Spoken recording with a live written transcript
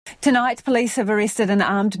Tonight, police have arrested an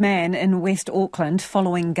armed man in West Auckland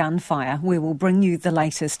following gunfire. We will bring you the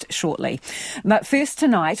latest shortly. But first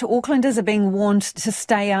tonight, Aucklanders are being warned to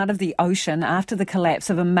stay out of the ocean after the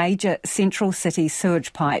collapse of a major central city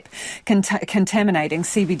sewage pipe contaminating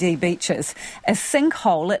CBD beaches. A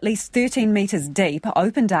sinkhole at least 13 metres deep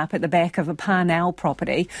opened up at the back of a Parnell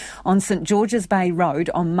property on St George's Bay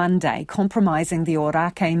Road on Monday, compromising the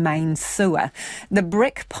Orake main sewer. The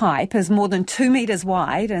brick pipe is more than 2 metres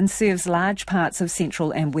wide and serves large parts of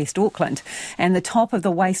central and West Auckland, and the top of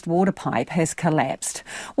the wastewater pipe has collapsed.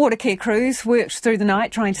 Watercare crews worked through the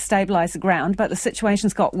night trying to stabilise the ground, but the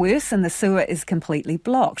situation's got worse and the sewer is completely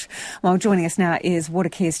blocked. Well, joining us now is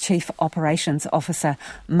Watercare's Chief Operations Officer,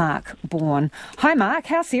 Mark Bourne. Hi Mark,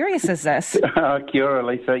 how serious is this? Kia ora,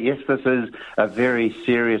 Lisa. Yes, this is a very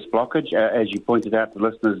serious blockage. As you pointed out to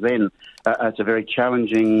listeners then, it's a very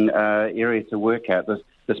challenging area to work out.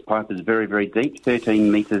 This pipe is very, very deep, 13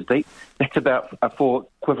 metres deep. That's about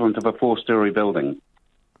equivalent of a 4-storey building.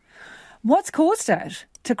 What's caused it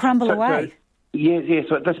to crumble away?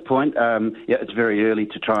 So at this point, it's very early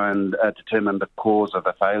to try and determine the cause of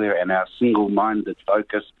the failure, and our single-minded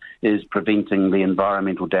focus is preventing the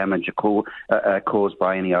environmental damage caused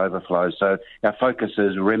by any overflow. So our focus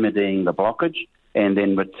is remedying the blockage and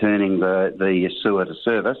then returning the sewer to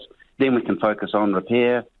service. Then we can focus on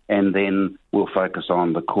repair, and then we'll focus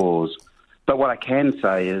on the cause. But what I can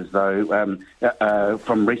say is, though,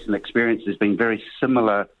 from recent experience, there's been very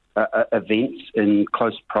similar events in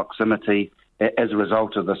close proximity as a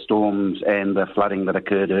result of the storms and the flooding that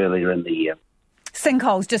occurred earlier in the year.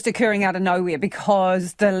 Sinkholes just occurring out of nowhere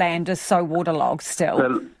because the land is so waterlogged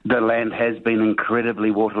still. The land has been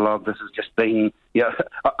incredibly waterlogged. This has just been,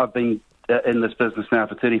 I've been in this business now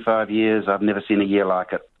for 35 years. I've never seen a year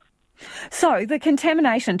like it. So, the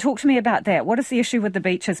contamination, talk to me about that. What is the issue with the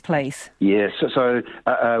beaches, please? Yes, so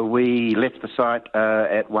we left the site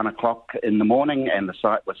at 1 o'clock in the morning and the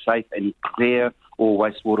site was safe and clear. All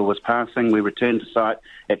wastewater was passing. We returned to site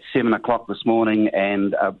at 7 o'clock this morning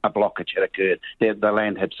and a blockage had occurred. The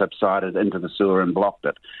land had subsided into the sewer and blocked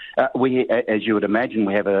it. We, as you would imagine,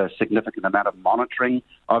 we have a significant amount of monitoring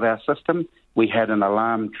of our system. We had an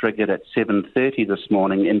alarm triggered at 7:30 this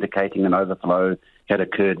morning indicating an overflow had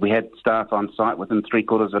occurred. We had staff on site within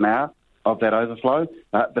 3/4 of an hour of that overflow,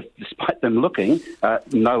 but despite them looking,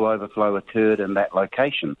 no overflow occurred in that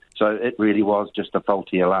location. So it really was just a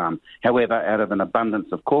faulty alarm. However, out of an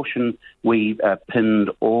abundance of caution, we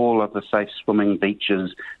pinned all of the safe swimming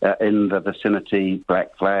beaches in the vicinity,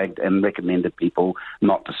 black flagged, and recommended people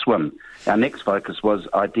not to swim. Our next focus was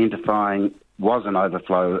identifying was an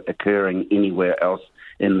overflow occurring anywhere else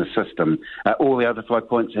in the system. All the overflow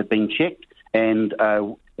points had been checked, and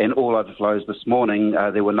all overflows this morning,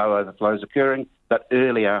 there were no overflows occurring, but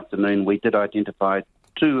early afternoon we did identify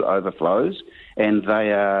 2 overflows, and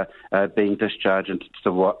they are being discharged into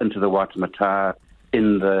the Waitemata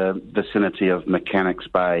in the vicinity of Mechanics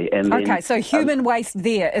Bay. And okay, so human waste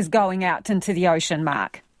there is going out into the ocean,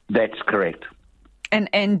 Mark? That's correct.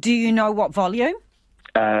 And do you know what volume?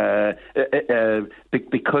 Because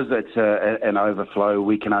it's an overflow,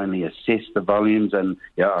 we can only assess the volumes, and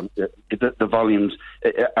the volumes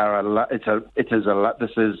are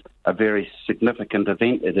this is a very significant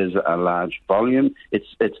event. It is a large volume.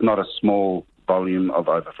 It's not a small volume of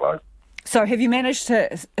overflow. So have you managed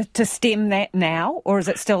to stem that now, or is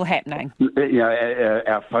it still happening?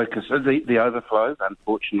 Our focus, the overflows,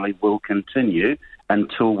 unfortunately, will continue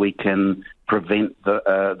until we can prevent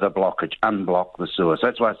the blockage, unblock the sewer. So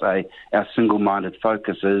that's why I say our single-minded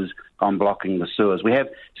focus is on blocking the sewers. We have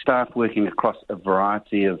staff working across a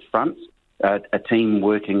variety of fronts, a team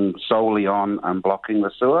working solely on unblocking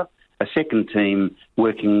the sewer, a second team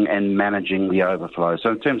working and managing the overflow.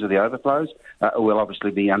 So in terms of the overflows, we'll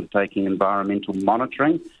obviously be undertaking environmental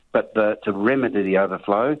monitoring, but to remedy the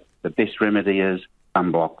overflow, the best remedy is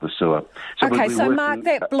unblock the sewer. So Mark,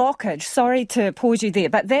 that blockage, sorry to pause you there,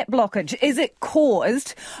 but that blockage, is it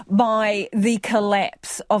caused by the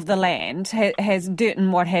collapse of the land? Has dirt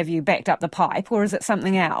and what have you backed up the pipe, or is it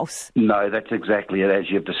something else? No, that's exactly it as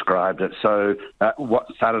you've described it. So what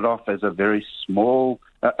started off as a very small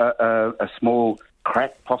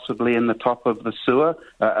crack possibly in the top of the sewer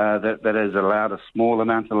that has allowed a small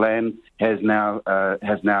amount of land has now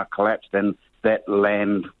collapsed, and that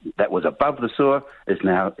land that was above the sewer is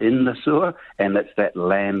now in the sewer, and it's that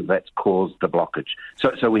land that's caused the blockage.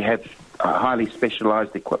 So we have highly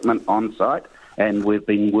specialised equipment on site, and we've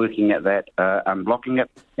been working at that, unblocking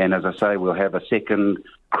it. And as I say, we'll have a second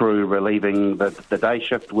crew relieving the day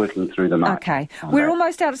shift, working through the night. Okay. We're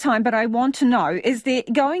almost out of time, but I want to know, is there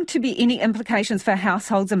going to be any implications for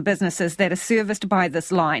households and businesses that are serviced by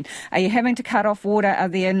this line? Are you having to cut off water? Are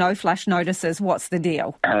there no flush notices? What's the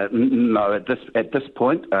deal? No, at this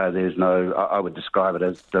point, there's no, I would describe it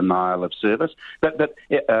as denial of service. But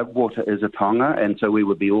water is a tonga, and so we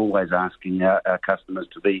would be always asking our customers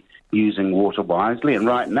to be using water wisely. And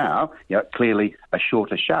right now, clearly a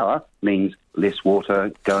shorter shower means less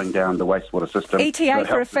water going down the wastewater system. ETA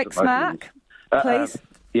for a fix, Mark, please.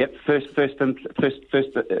 First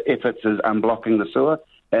efforts is unblocking the sewer,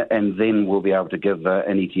 and then we'll be able to give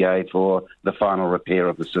an ETA for the final repair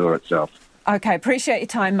of the sewer itself. Okay, appreciate your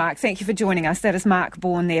time, Mark. Thank you for joining us. That is Mark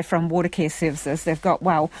Bourne there from Watercare Services. They've got,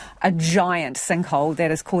 a giant sinkhole that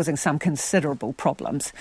is causing some considerable problems.